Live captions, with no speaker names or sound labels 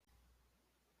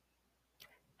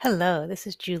Hello, this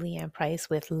is Julianne Price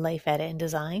with Life Edit and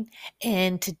Design,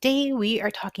 and today we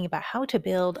are talking about how to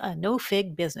build a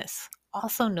no-fig business,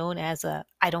 also known as a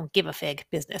I don't give a fig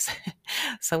business.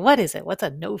 So what is it? What's a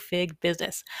no-fig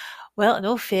business? Well,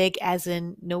 no fig as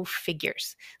in no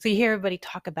figures. So you hear everybody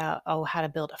talk about, oh, how to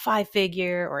build a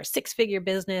five-figure or a six-figure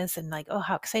business and like, oh,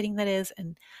 how exciting that is.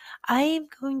 And I'm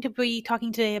going to be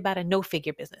talking today about a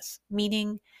no-figure business,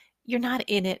 meaning you're not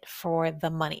in it for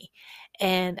the money.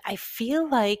 And I feel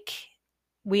like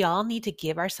we all need to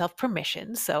give ourselves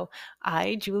permission. So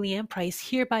I, Julianne Price,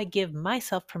 hereby give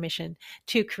myself permission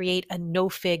to create a no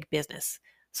fig business.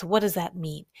 So what does that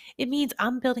mean? It means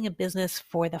I'm building a business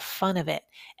for the fun of it.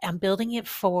 I'm building it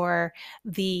for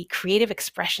the creative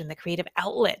expression, the creative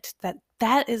outlet.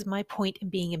 That is my point in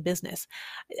being in business.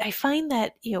 I find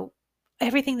that,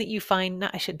 everything that you find,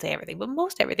 not I shouldn't say everything, but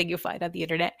most everything you find on the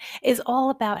internet is all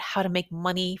about how to make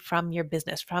money from your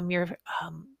business, from your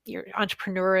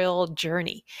entrepreneurial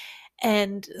journey.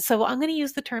 And so I'm going to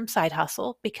use the term side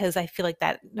hustle because I feel like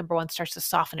that number one starts to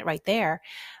soften it right there.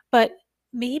 But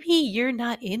maybe you're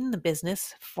not in the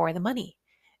business for the money.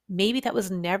 Maybe that was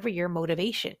never your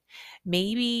motivation.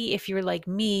 Maybe if you're like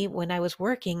me, when I was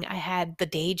working, I had the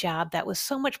day job that was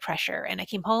so much pressure, and I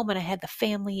came home and I had the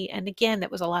family. And again,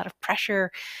 that was a lot of pressure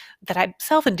that I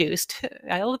self induced.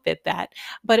 I'll admit that.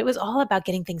 But it was all about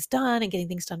getting things done and getting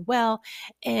things done well.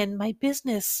 And my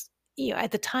business,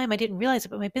 at the time I didn't realize it,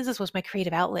 but my business was my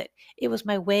creative outlet. It was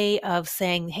my way of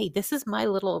saying, hey, this is my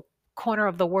little corner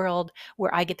of the world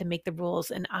where I get to make the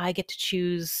rules and I get to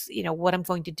choose, what I'm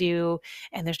going to do.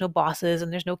 And there's no bosses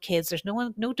and there's no kids. There's no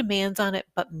one, no demands on it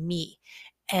but me.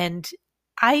 And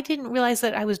I didn't realize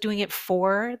that I was doing it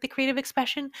for the creative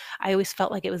expression. I always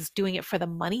felt like it was doing it for the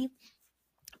money.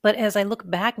 But as I look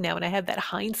back now and I have that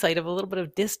hindsight of a little bit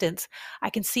of distance, I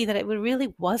can see that it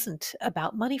really wasn't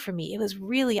about money for me. It was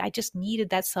really, I just needed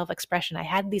that self expression. I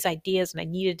had these ideas and I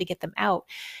needed to get them out.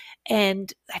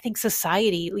 And I think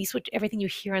society, at least with everything you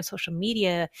hear on social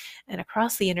media and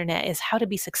across the internet, is how to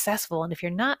be successful. And if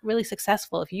you're not really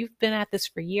successful, if you've been at this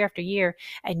for year after year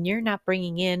and you're not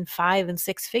bringing in five and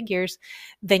six figures,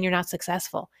 then you're not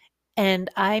successful. And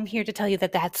I'm here to tell you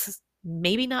that that's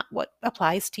maybe not what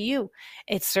applies to you.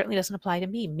 It certainly doesn't apply to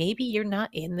me. Maybe you're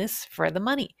not in this for the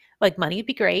money. Like money would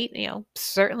be great,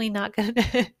 certainly not going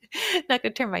to not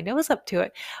going to turn my nose up to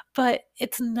it, but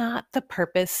it's not the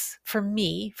purpose for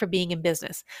me for being in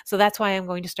business. So that's why I'm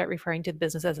going to start referring to the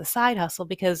business as a side hustle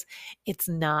because it's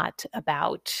not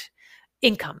about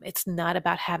income. It's not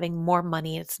about having more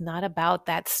money. It's not about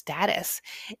that status.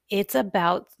 It's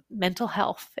about mental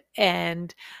health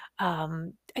and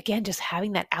again, just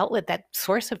having that outlet, that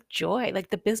source of joy.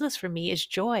 Like the business for me is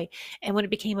joy. And when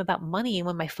it became about money and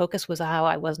when my focus was how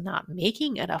I was not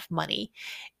making enough money,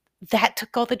 that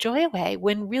took all the joy away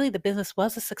when really the business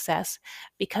was a success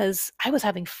because I was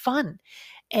having fun.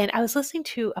 And I was listening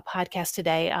to a podcast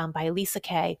today by Lisa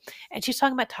Kay, and she's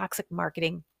talking about toxic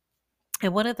marketing.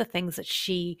 And one of the things that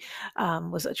she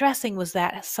was addressing was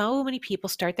that so many people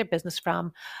start their business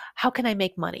from how can I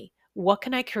make money? What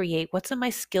can I create? What's in my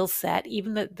skill set?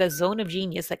 Even the zone of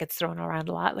genius that gets thrown around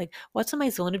a lot. Like, what's in my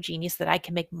zone of genius that I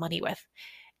can make money with?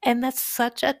 And that's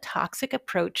such a toxic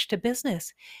approach to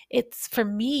business. It's for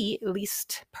me, at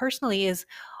least personally, is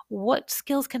what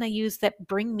skills can I use that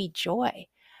bring me joy?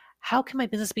 How can my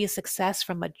business be a success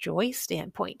from a joy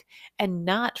standpoint and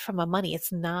not from a money?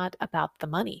 It's not about the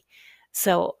money.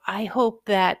 So I hope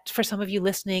that for some of you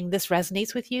listening, this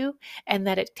resonates with you and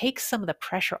that it takes some of the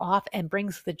pressure off and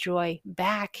brings the joy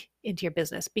back into your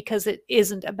business because it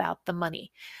isn't about the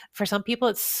money. For some people,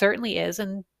 it certainly is.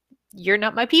 And you're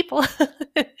not my people.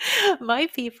 My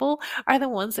people are the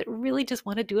ones that really just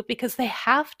want to do it because they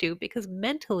have to, because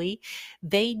mentally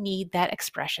they need that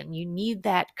expression. You need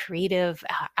that creative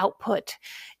output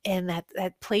and that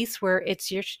place where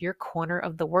it's your corner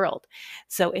of the world.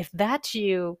 So if that's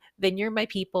you, then you're my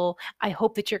people. I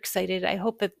hope that you're excited. I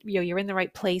hope that you're in the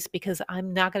right place because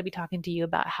I'm not going to be talking to you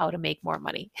about how to make more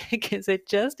money because it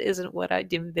just isn't what I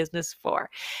do business for.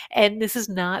 And this is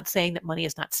not saying that money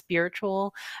is not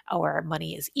spiritual or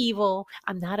money is evil.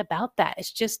 I'm not about that.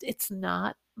 It's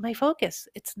not my focus.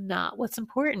 It's not what's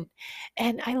important.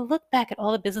 And I look back at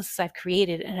all the businesses I've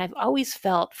created, and I've always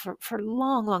felt for a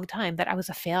long, long time that I was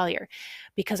a failure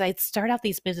because I'd start out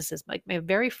these businesses. Like my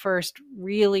very first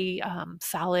really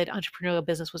solid entrepreneurial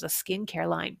business was a skincare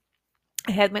line.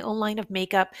 I had my own line of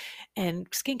makeup and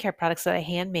skincare products that I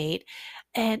handmade,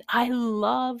 and I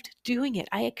loved doing it.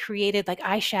 I had created like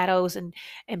eyeshadows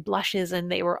and blushes,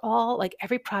 and they were all like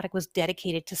every product was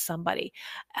dedicated to somebody.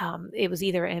 It was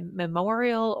either a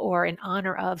memorial or in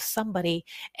honor of somebody,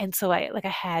 and so I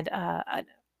had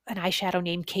an eyeshadow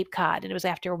named Cape Cod, and it was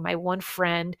after my one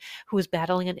friend who was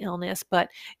battling an illness, but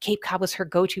Cape Cod was her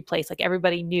go-to place. Like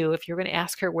everybody knew if you were going to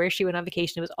ask her where she went on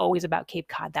vacation, it was always about Cape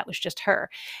Cod. That was just her.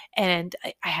 And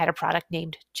I had a product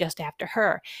named just after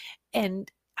her. And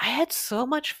I had so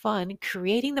much fun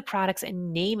creating the products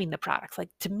and naming the products. Like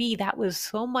to me, that was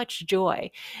so much joy.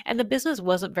 And the business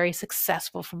wasn't very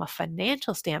successful from a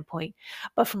financial standpoint,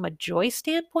 but from a joy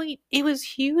standpoint, it was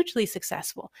hugely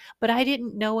successful. But I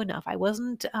didn't know enough. I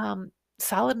wasn't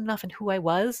solid enough in who I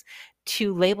was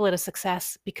to label it a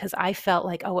success because I felt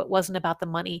like, oh, it wasn't about the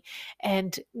money.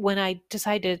 And when I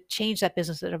decided to change that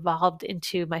business, it evolved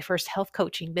into my first health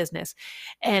coaching business.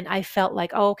 And I felt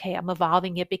like, oh, okay, I'm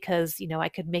evolving it because, I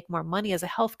could make more money as a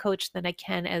health coach than I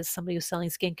can as somebody who's selling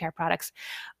skincare products.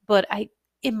 But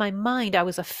in my mind, I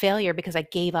was a failure because I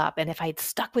gave up. And if I had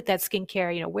stuck with that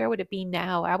skincare, where would it be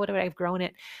now? How would I have grown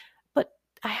it? But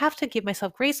I have to give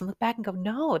myself grace and look back and go,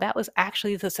 no, that was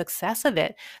actually the success of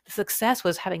it. The success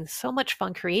was having so much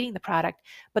fun creating the product,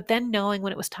 but then knowing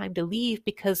when it was time to leave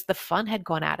because the fun had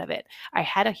gone out of it. I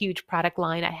had a huge product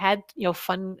line. I had,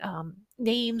 fun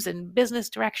names and business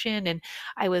direction. And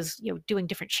I was, doing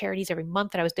different charities every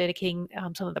month that I was dedicating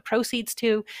some of the proceeds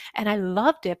to. And I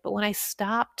loved it. But when I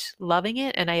stopped loving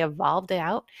it and I evolved it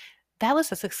out, that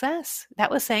was a success. That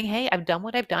was saying, hey, I've done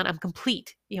what I've done. I'm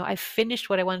complete. I've finished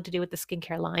what I wanted to do with the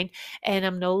skincare line and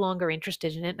I'm no longer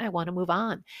interested in it and I want to move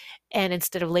on. And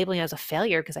instead of labeling it as a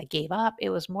failure because I gave up, it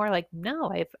was more like,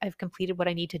 no, I've completed what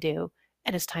I need to do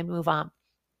and it's time to move on.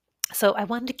 So I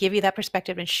wanted to give you that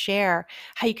perspective and share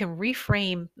how you can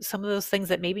reframe some of those things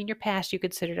that maybe in your past you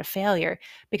considered a failure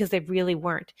because they really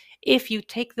weren't. If you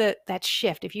take that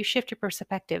shift, if you shift your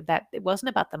perspective that it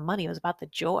wasn't about the money, it was about the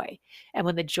joy. And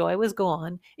when the joy was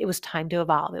gone, it was time to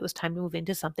evolve. It was time to move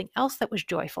into something else that was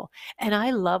joyful. And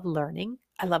I love learning.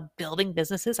 I love building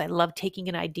businesses. I love taking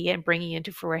an idea and bringing it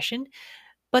into fruition.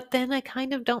 But then I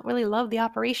kind of don't really love the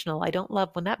operational. I don't love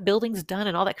when that building's done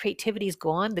and all that creativity is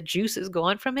gone, the juice is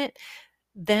gone from it,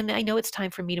 then I know it's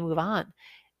time for me to move on.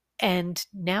 And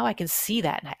now I can see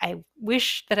that. And I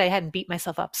wish that I hadn't beat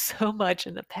myself up so much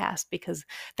in the past because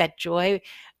that joy,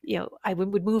 I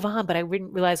would move on, but I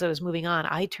didn't realize I was moving on.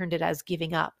 I turned it as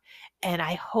giving up. And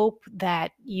I hope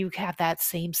that you have that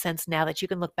same sense now that you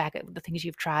can look back at the things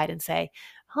you've tried and say,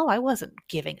 oh, I wasn't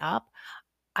giving up.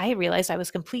 I realized I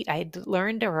was complete. I had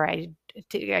learned or I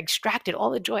extracted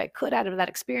all the joy I could out of that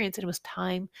experience. And it was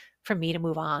time for me to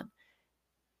move on.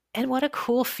 And what a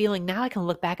cool feeling. Now I can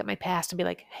look back at my past and be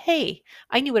like, hey,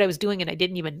 I knew what I was doing and I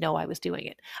didn't even know I was doing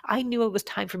it. I knew it was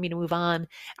time for me to move on.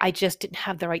 I just didn't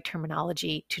have the right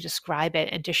terminology to describe it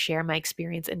and to share my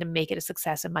experience and to make it a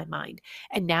success in my mind.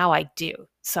 And now I do.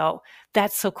 So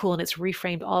that's so cool. And it's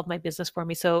reframed all of my business for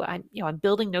me. So I'm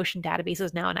building Notion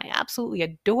databases now and I absolutely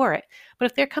adore it. But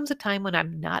if there comes a time when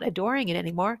I'm not adoring it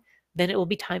anymore, then it will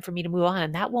be time for me to move on.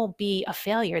 And that won't be a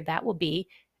failure. That will be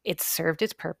it's served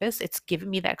its purpose. It's given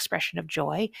me that expression of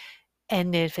joy.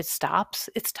 And if it stops,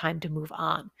 it's time to move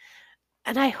on.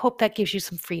 And I hope that gives you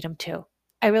some freedom too.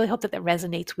 I really hope that that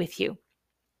resonates with you.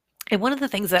 And one of the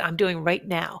things that I'm doing right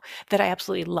now that I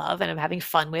absolutely love and I'm having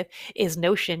fun with is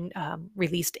Notion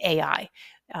released AI,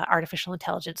 artificial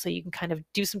intelligence. So you can kind of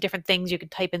do some different things. You can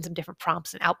type in some different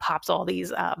prompts and out pops all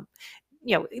these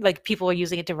like people are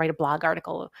using it to write a blog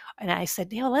article. And I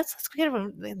said, let's get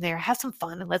in there, have some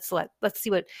fun, and let's see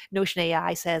what Notion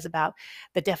AI says about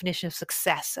the definition of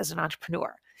success as an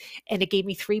entrepreneur. And it gave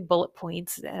me 3 bullet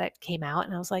points that came out,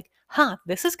 and I was like,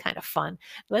 this is kind of fun.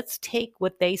 Let's take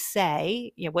what they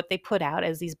say, what they put out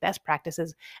as these best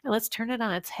practices, and let's turn it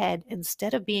on its head.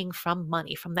 Instead of being from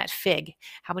money, from that fig,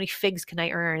 how many figs can I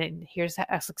earn? And here's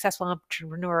a successful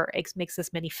entrepreneur makes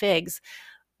this many figs.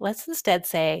 Let's instead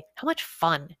say, how much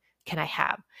fun can I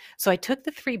have? So I took the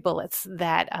 3 bullets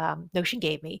that Notion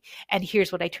gave me, and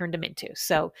here's what I turned them into.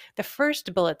 So the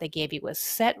first bullet they gave you was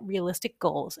set realistic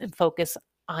goals and focus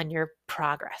on your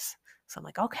progress. So I'm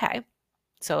like, okay.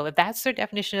 So if that's their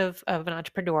definition of an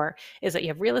entrepreneur, is that you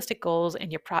have realistic goals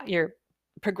and you're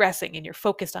progressing and you're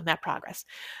focused on that progress.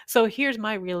 So here's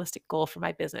my realistic goal for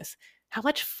my business. How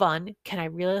much fun can I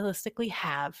realistically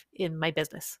have in my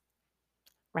business?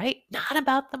 Right? Not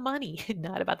about the money,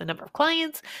 not about the number of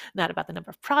clients, not about the number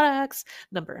of products,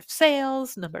 number of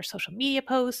sales, number of social media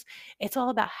posts. It's all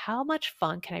about how much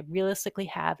fun can I realistically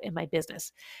have in my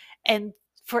business. And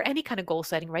for any kind of goal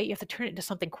setting, right, you have to turn it into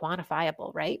something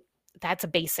quantifiable, right? That's a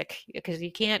basic because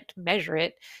you can't measure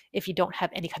it if you don't have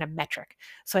any kind of metric.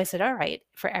 So I said, all right,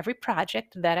 for every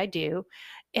project that I do,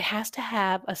 it has to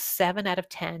have a 7 out of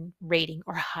 10 rating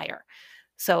or higher.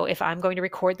 So if I'm going to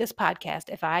record this podcast,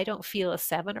 if I don't feel a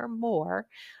 7 or more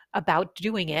about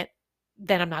doing it,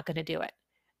 then I'm not going to do it.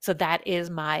 So that is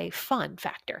my fun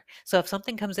factor. So if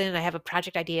something comes in and I have a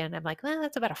project idea and I'm like, well,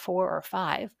 that's about a 4 or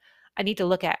 5, I need to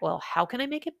look at, well, how can I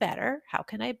make it better? How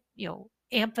can I,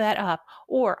 amp that up?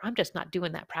 Or I'm just not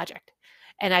doing that project.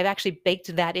 And I've actually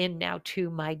baked that in now to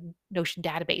my Notion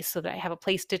database so that I have a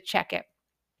place to check it.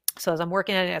 So as I'm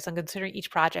working on it, as I'm considering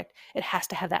each project, it has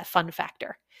to have that fun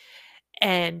factor.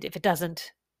 And if it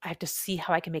doesn't, I have to see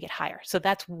how I can make it higher. So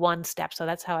that's one step. So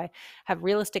that's how I have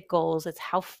realistic goals. It's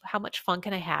how much fun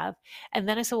can I have? And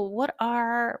then I said, well, what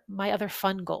are my other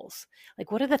fun goals?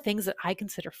 Like, what are the things that I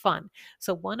consider fun?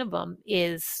 So one of them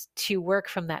is to work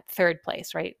from that third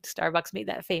place, right? Starbucks made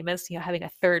that famous, having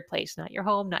a third place, not your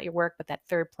home, not your work, but that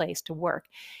third place to work.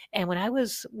 And when I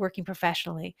was working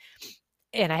professionally,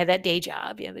 and I had that day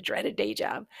job, the dreaded day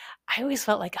job. I always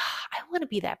felt like, I want to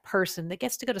be that person that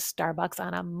gets to go to Starbucks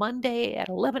on a Monday at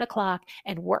 11 o'clock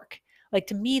and work. Like,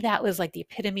 to me, that was like the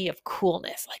epitome of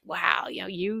coolness. Like, wow,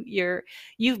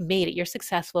 you've made it. You're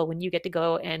successful when you get to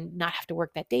go and not have to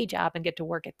work that day job and get to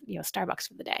work at Starbucks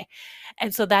for the day.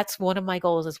 And so that's one of my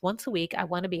goals, is once a week I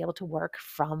want to be able to work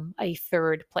from a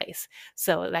third place.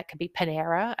 So that could be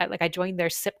Panera. I joined their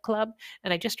sip club,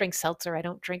 and I just drink seltzer. I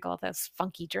don't drink all those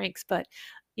funky drinks, but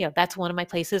that's one of my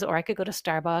places. Or I could go to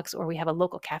Starbucks, or we have a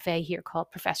local cafe here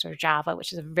called Professor Java,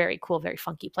 which is a very cool, very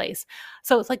funky place.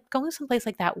 So it's like going someplace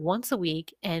like that once a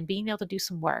week and being able to do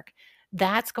some work.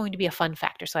 That's going to be a fun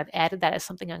factor. So I've added that as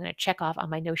something I'm going to check off on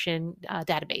my Notion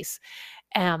database.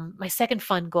 My second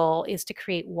fun goal is to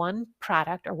create one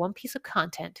product or one piece of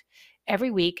content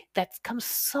every week that comes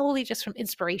solely just from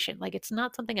inspiration. Like, it's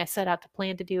not something I set out to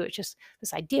plan to do. It's just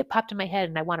this idea popped in my head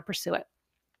and I want to pursue it.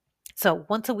 So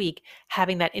once a week,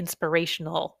 having that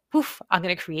inspirational, poof, I'm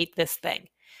going to create this thing.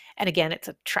 And again, it's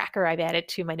a tracker I've added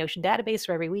to my Notion database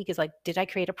for every week, is like, did I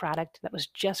create a product that was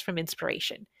just from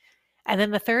inspiration? And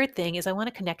then the third thing is I want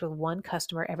to connect with one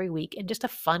customer every week in just a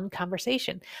fun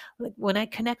conversation. Like, when I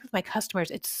connect with my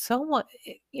customers, it's so much,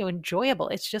 enjoyable.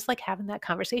 It's just like having that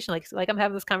conversation. Like I'm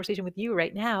having this conversation with you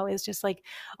right now is just like,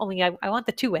 only I want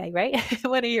the two-way, right? I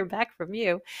want to hear back from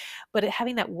you. But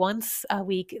having that once a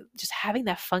week, just having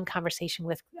that fun conversation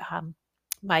with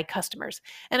my customers.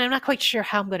 And I'm not quite sure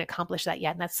how I'm going to accomplish that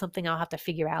yet. And that's something I'll have to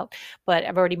figure out. But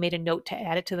I've already made a note to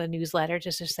add it to the newsletter,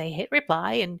 just to say, hit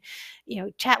reply and,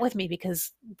 chat with me,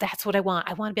 because that's what I want.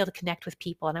 I want to be able to connect with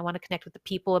people, and I want to connect with the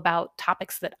people about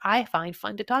topics that I find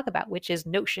fun to talk about, which is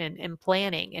Notion and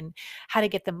planning and how to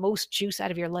get the most juice out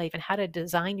of your life and how to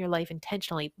design your life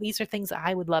intentionally. These are things that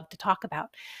I would love to talk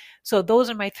about. So those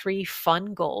are my 3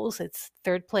 fun goals. It's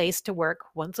third place to work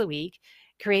once a week,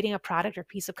 creating a product or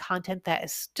piece of content that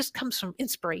just comes from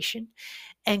inspiration,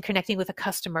 and connecting with a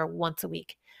customer once a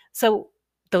week. So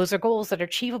those are goals that are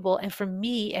achievable. And for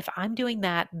me, if I'm doing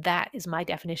that, that is my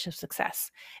definition of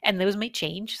success. And those may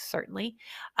change, certainly.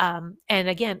 And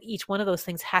again, each one of those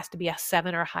things has to be a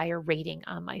 7 or higher rating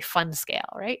on my fun scale,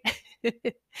 right?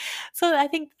 So I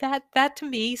think that to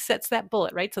me sets that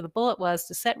bullet, right? So the bullet was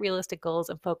to set realistic goals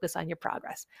and focus on your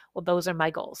progress. Well, those are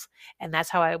my goals. And that's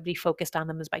how I would be focused on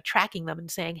them, is by tracking them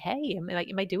and saying, hey,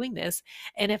 am I doing this?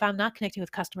 And if I'm not connecting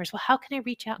with customers, well, how can I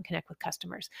reach out and connect with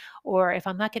customers? Or if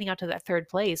I'm not getting out to that third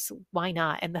place, why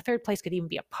not? And the third place could even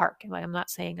be a park. Like, I'm not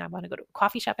saying I want to go to a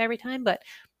coffee shop every time, but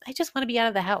I just want to be out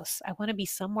of the house. I want to be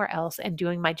somewhere else and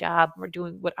doing my job, or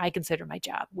doing what I consider my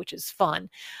job, which is fun,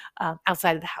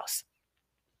 outside of the house.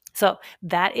 So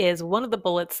that is one of the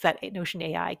bullets that Notion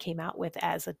AI came out with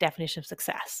as a definition of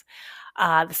success.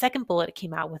 The second bullet it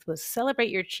came out with was celebrate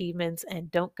your achievements and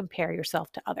don't compare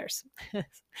yourself to others. I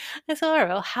said, all right,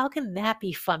 well, how can that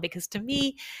be fun? Because to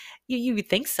me, you would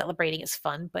think celebrating is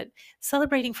fun, but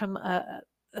celebrating from a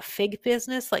fig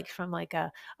business, like from like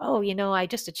oh, I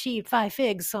just achieved 5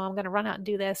 figs, so I'm going to run out and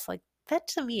do this. Like, that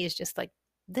to me is just like,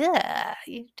 duh,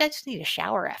 you just need a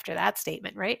shower after that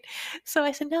statement, right? So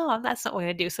I said, no, that's not what I'm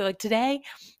going to do. So like today,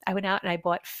 I went out and I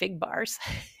bought fig bars.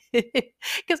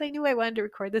 Because I knew I wanted to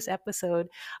record this episode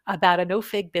about a no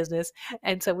fig business.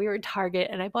 And so we were in Target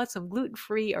and I bought some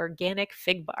gluten-free organic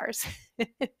fig bars.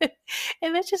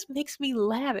 And that just makes me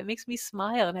laugh. It makes me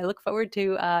smile. And I look forward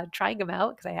to trying them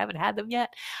out, because I haven't had them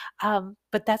yet.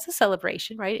 But that's a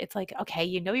celebration, right? It's like, okay,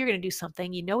 you're going to do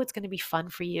something. It's going to be fun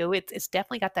for you. It's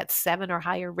definitely got that 7 or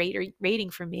higher rating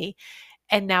for me.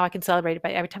 And now I can celebrate it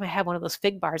by every time I have one of those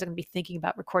fig bars, I'm going to be thinking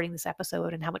about recording this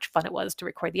episode and how much fun it was to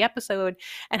record the episode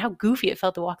and how goofy it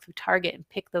felt to walk through Target and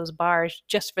pick those bars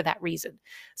just for that reason.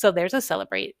 So there's a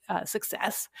celebrate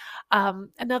success.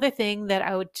 Another thing that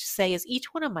I would say is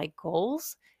each one of my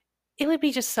goals, it would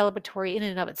be just celebratory in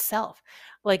and of itself.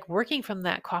 Like, working from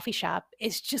that coffee shop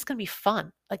is just going to be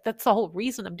fun. Like, that's the whole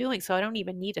reason I'm doing. So I don't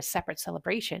even need a separate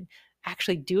celebration.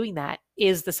 actually doing that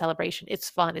is the celebration. It's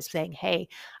fun. It's saying, hey,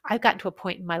 I've gotten to a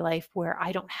point in my life where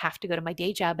I don't have to go to my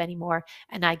day job anymore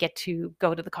and I get to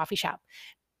go to the coffee shop.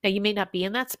 Now, you may not be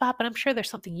in that spot, but I'm sure there's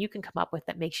something you can come up with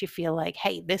that makes you feel like,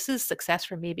 hey, this is success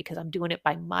for me because I'm doing it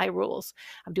by my rules.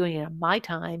 I'm doing it on my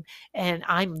time, and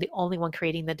I'm the only one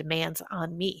creating the demands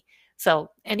on me. So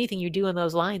anything you do in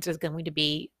those lines is going to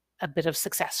be a bit of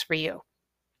success for you.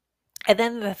 And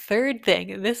then the third thing,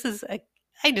 and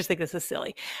I just think this is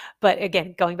silly, but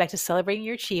again, going back to celebrating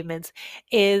your achievements,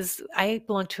 is I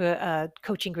belong to a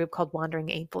coaching group called Wandering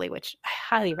Aimfully, which I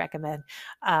highly recommend.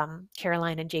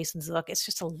 Caroline and Jason's book. It's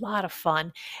just a lot of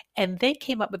fun. And they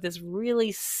came up with this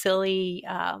really silly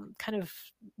kind of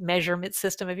measurement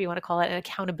system, if you want to call it, an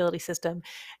accountability system.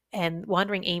 And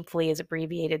Wandering Aimfully is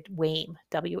abbreviated WAIM,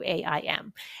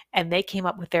 WAIM. And they came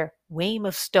up with their Wame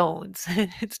of Stones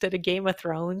instead of Game of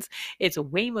Thrones. It's a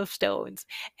Wame of Stones,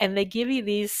 and they give you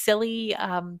these silly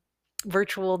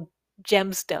virtual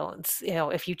gemstones. You know,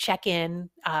 if you check in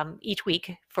each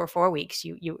week for 4 weeks,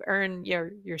 you earn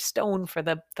your stone for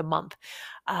the month,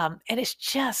 and it's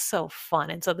just so fun.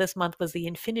 And so this month was the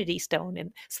Infinity Stone,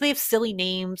 and so they have silly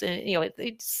names, and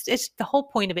it's the whole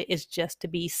point of it is just to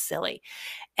be silly.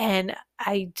 And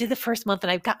I did the first month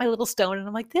and I got my little stone and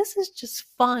I'm like, this is just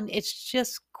fun. It's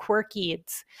just quirky.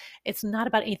 It's not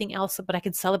about anything else, but I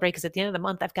can celebrate because at the end of the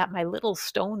month I've got my little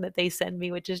stone that they send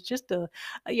me, which is just a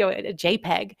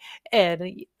JPEG and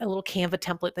a little Canva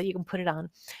template that you can put it on.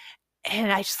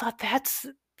 And I just thought that's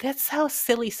how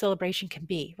silly celebration can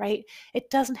be, right? It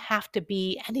doesn't have to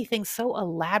be anything so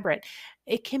elaborate.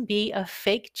 It can be a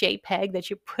fake JPEG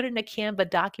that you put in a Canva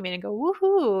document and go,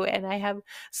 woohoo. And I have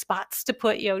spots to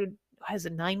put, has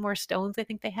it 9 more stones, I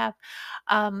think they have.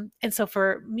 And so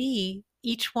for me,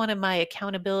 each one of my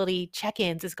accountability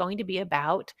check-ins is going to be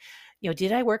about,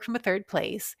 did I work from a third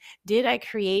place? Did I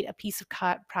create a piece of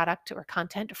product or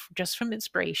content just from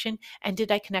inspiration? And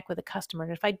did I connect with a customer?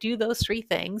 And if I do those 3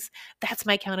 things, that's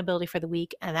my accountability for the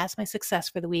week, and that's my success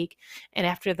for the week. And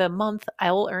after the month,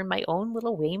 I will earn my own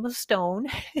little Wame of Stone,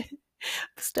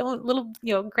 stone little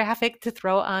graphic to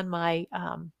throw on my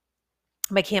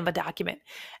Canva document.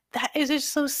 That is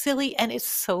just so silly and it's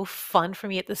so fun for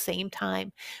me at the same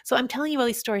time. So I'm telling you all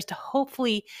these stories to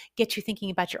hopefully get you thinking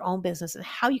about your own business and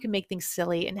how you can make things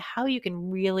silly and how you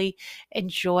can really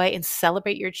enjoy and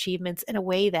celebrate your achievements in a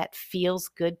way that feels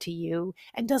good to you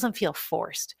and doesn't feel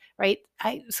forced, right?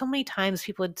 I so many times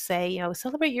people would say,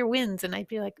 celebrate your wins, and I'd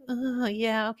be like, oh,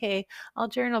 yeah, okay, I'll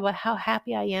journal about how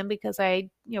happy I am because I,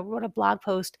 wrote a blog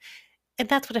post, and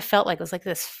that's what it felt like. It was like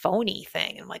this phony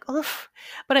thing. I'm like, oh,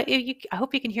 but I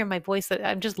hope you can hear my voice that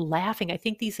I'm just laughing. I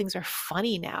think these things are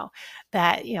funny now.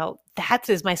 That that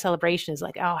is my celebration. Is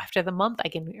like, oh, after the month, I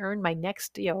can earn my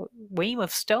next Wame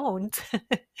of Stones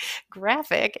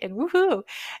graphic, and woohoo!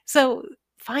 So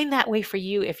find that way for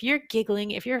you. If you're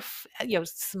giggling, if you're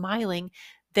smiling,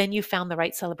 then you found the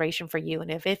right celebration for you.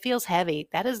 And if it feels heavy,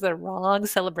 that is the wrong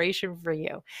celebration for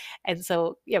you. And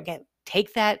so again,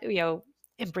 take that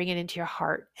and bring it into your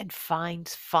heart and find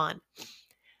fun.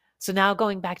 So now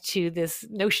going back to this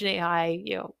Notion AI,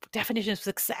 definition of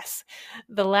success.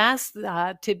 The last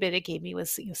tidbit it gave me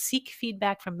was seek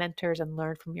feedback from mentors and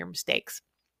learn from your mistakes.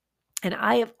 And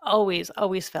I have always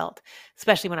felt,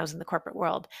 especially when I was in the corporate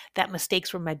world, that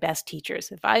mistakes were my best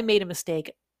teachers. If I made a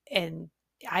mistake and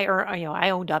I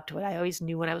owned up to it. I always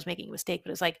knew when I was making a mistake,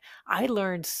 but it's like I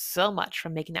learned so much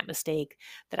from making that mistake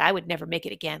that I would never make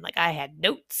it again. Like I had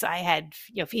notes, I had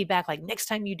feedback. Like next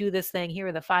time you do this thing, here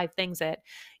are the 5 things that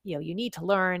you need to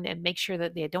learn and make sure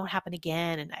that they don't happen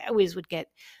again. And I always would get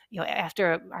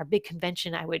after our big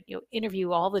convention, I would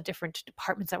interview all the different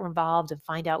departments that were involved and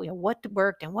find out what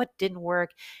worked and what didn't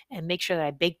work, and make sure that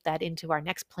I baked that into our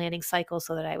next planning cycle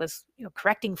so that I was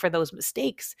correcting for those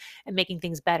mistakes and making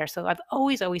things better. So I've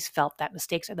always felt that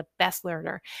mistakes are the best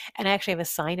learner. And I actually have a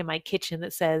sign in my kitchen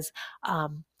that says,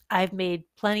 I've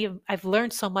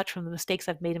learned so much from the mistakes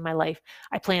I've made in my life.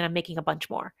 I plan on making a bunch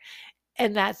more.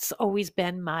 And that's always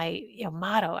been my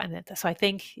motto. And so I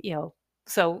think,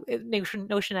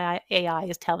 Notion AI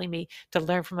is telling me to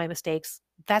learn from my mistakes.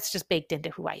 That's just baked into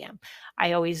who I am.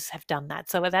 I always have done that.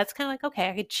 So that's kind of like, okay,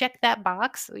 I could check that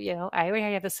box. I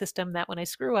already have a system that when I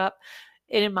screw up,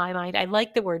 and in my mind, I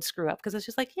like the word screw up because it's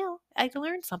just like, I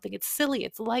learned something. It's silly,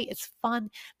 it's light, it's fun.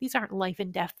 These aren't life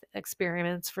and death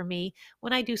experiments for me.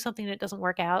 When I do something that doesn't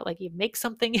work out, like you make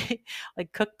something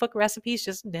like cookbook recipes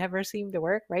just never seem to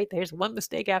work, right? There's one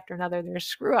mistake after another. There's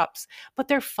screw ups, but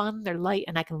they're fun, they're light,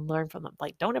 and I can learn from them.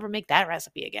 Like, don't ever make that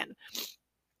recipe again.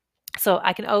 So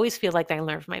I can always feel like I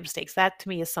learn from my mistakes. That to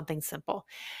me is something simple.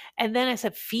 And then I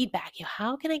said feedback.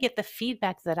 How can I get the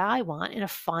feedback that I want in a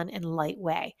fun and light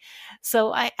way?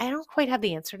 So I don't quite have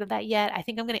the answer to that yet. I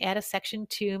think I'm going to add a section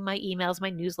to my emails, my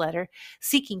newsletter,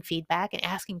 seeking feedback and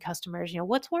asking customers,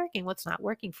 what's working, what's not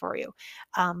working for you.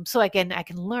 So again, I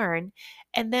can learn.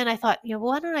 And then I thought,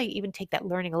 why don't I even take that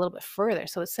learning a little bit further?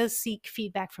 So it says seek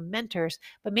feedback from mentors,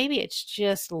 but maybe it's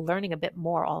just learning a bit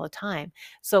more all the time.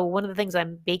 So one of the things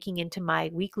I'm baking into my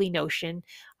weekly Notion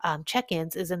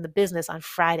check-ins is in the business on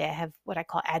Friday. I have what I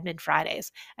call Admin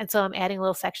Fridays. And so I'm adding a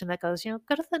little section that goes, go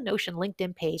to the Notion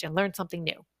LinkedIn page and learn something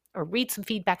new, or read some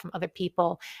feedback from other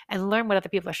people and learn what other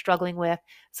people are struggling with.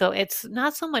 So it's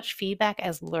not so much feedback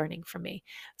as learning for me.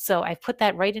 So I put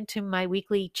that right into my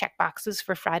weekly check boxes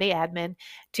for Friday admin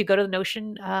to go to the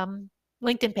Notion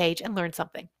LinkedIn page and learn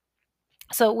something.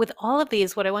 So with all of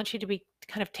these, what I want you to be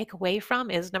kind of take away from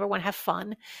is number one, have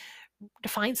fun,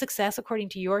 define success according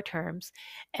to your terms.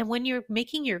 And when you're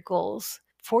making your goals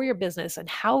for your business and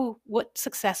what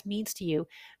success means to you,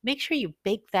 make sure you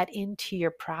bake that into your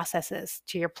processes,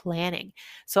 to your planning.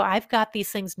 So I've got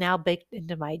these things now baked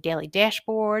into my daily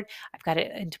dashboard. I've got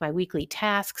it into my weekly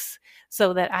tasks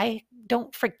so that I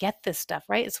don't forget this stuff,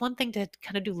 right? It's one thing to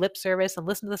kind of do lip service and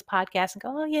listen to this podcast and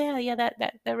go, oh yeah,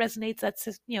 that resonates. That's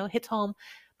just, hits home.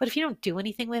 But if you don't do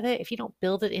anything with it, if you don't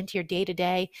build it into your day to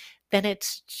day, then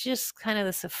it's just kind of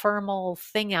this ephemeral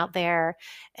thing out there,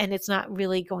 and it's not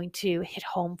really going to hit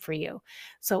home for you.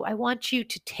 So I want you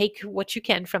to take what you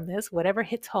can from this, whatever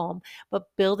hits home, but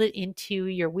build it into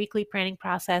your weekly planning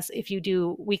process. If you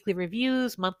do weekly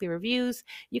reviews, monthly reviews,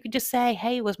 you can just say,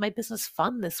 hey, was my business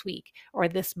fun this week or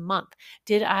this month?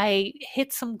 Did I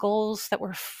hit some goals that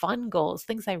were fun goals,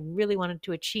 things I really wanted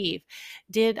to achieve?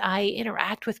 Did I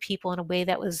interact with people in a way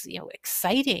that was,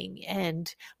 exciting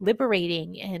and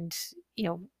liberating and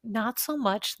not so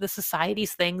much the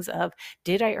society's things of,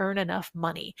 did I earn enough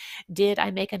money? Did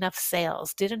I make enough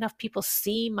sales? Did enough people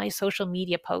see my social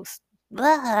media posts?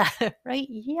 Blah, right?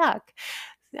 Yuck.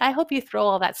 I hope you throw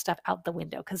all that stuff out the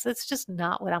window because it's just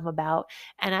not what I'm about.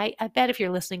 And I bet if you're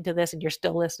listening to this and you're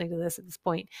still listening to this at this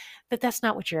point, that's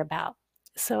not what you're about.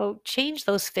 So change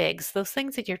those figs, those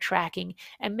things that you're tracking,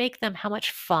 and make them how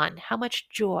much fun, how much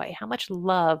joy, how much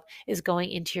love is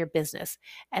going into your business.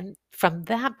 And from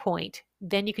that point,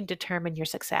 then you can determine your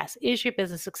success. Is your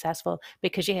business successful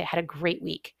because you had a great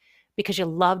week? Because you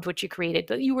loved what you created.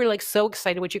 You were like so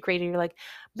excited what you created. You're like,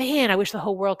 man, I wish the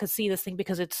whole world could see this thing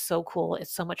because it's so cool.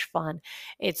 It's so much fun.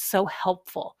 It's so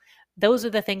helpful. Those are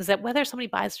the things that whether somebody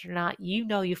buys it or not,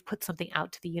 you've put something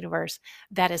out to the universe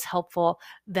that is helpful,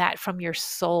 that from your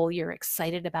soul you're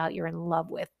excited about, you're in love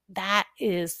with. That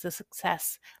is the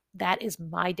success. That is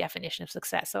my definition of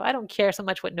success. So I don't care so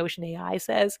much what Notion AI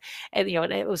says. And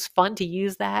it was fun to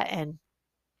use that and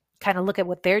kind of look at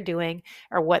what they're doing,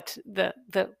 or what the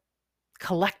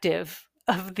collective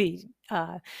of the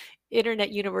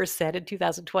internet universe said in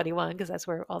 2021, because that's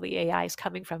where all the AI is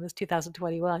coming from, is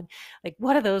 2021. Like,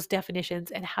 what are those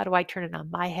definitions and how do I turn it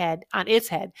on its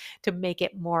head to make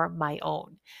it more my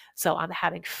own? So I'm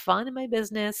having fun in my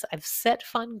business. I've set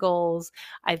fun goals.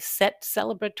 I've set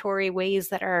celebratory ways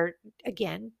that are,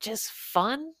 again, just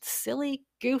fun, silly,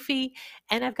 goofy.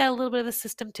 And I've got a little bit of a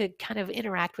system to kind of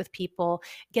interact with people,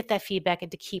 get that feedback,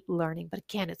 and to keep learning. But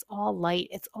again, it's all light,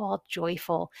 it's all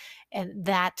joyful. And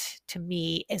that to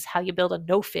me is how you build a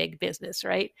no fig business,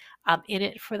 right? I'm in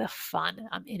it for the fun,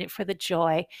 I'm in it for the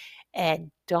joy,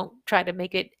 and don't try to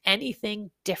make it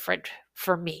anything different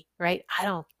for me, right? I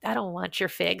don't want your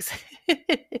figs.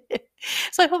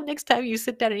 So I hope next time you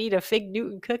sit down and eat a fig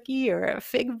Newton cookie or a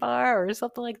fig bar or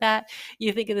something like that,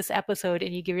 you think of this episode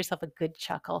and you give yourself a good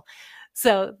chuckle.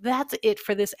 So that's it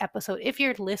for this episode. If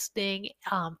you're listening,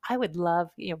 I would love,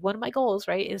 one of my goals,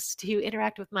 right, is to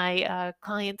interact with my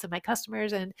clients and my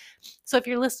customers. And so if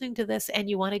you're listening to this and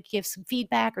you want to give some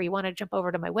feedback, or you want to jump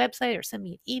over to my website or send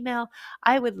me an email,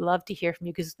 I would love to hear from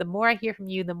you, because the more I hear from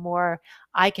you, the more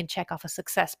I can check off a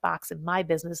success box in my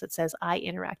business that says I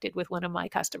interacted with one of my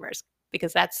customers,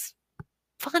 because that's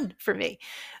fun for me.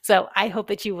 So I hope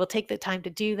that you will take the time to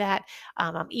do that.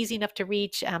 I'm easy enough to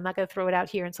reach. I'm not going to throw it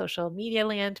out here in social media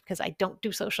land because I don't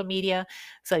do social media.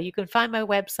 So you can find my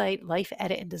website,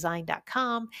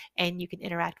 lifeeditanddesign.com, and you can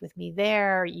interact with me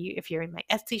there. If you're in my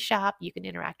Etsy shop, you can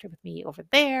interact with me over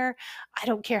there. I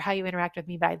don't care how you interact with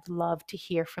me, but I'd love to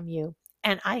hear from you.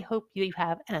 And I hope you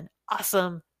have an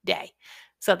awesome day.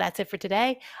 So that's it for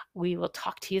today. We will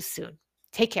talk to you soon.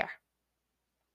 Take care.